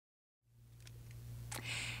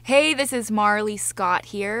Hey, this is Marlee Scott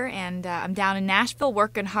here, and I'm down in Nashville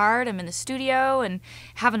working hard. I'm in the studio and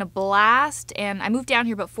having a blast. And I moved down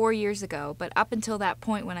here about 4 years ago, but up until that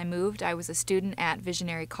point when I moved, I was a student at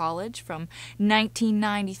Visionary College from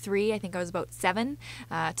 1993, I think I was about 7,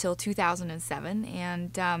 till 2007.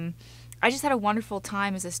 And I just had a wonderful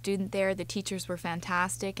time as a student there. The teachers were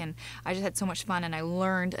fantastic, and I just had so much fun, and I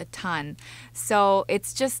learned a ton. So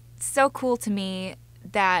it's just so cool to me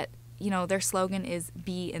that their slogan is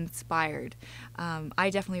 "Be Inspired." I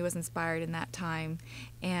definitely was inspired in that time,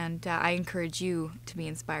 and I encourage you to be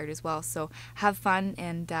inspired as well. So have fun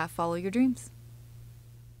and follow your dreams.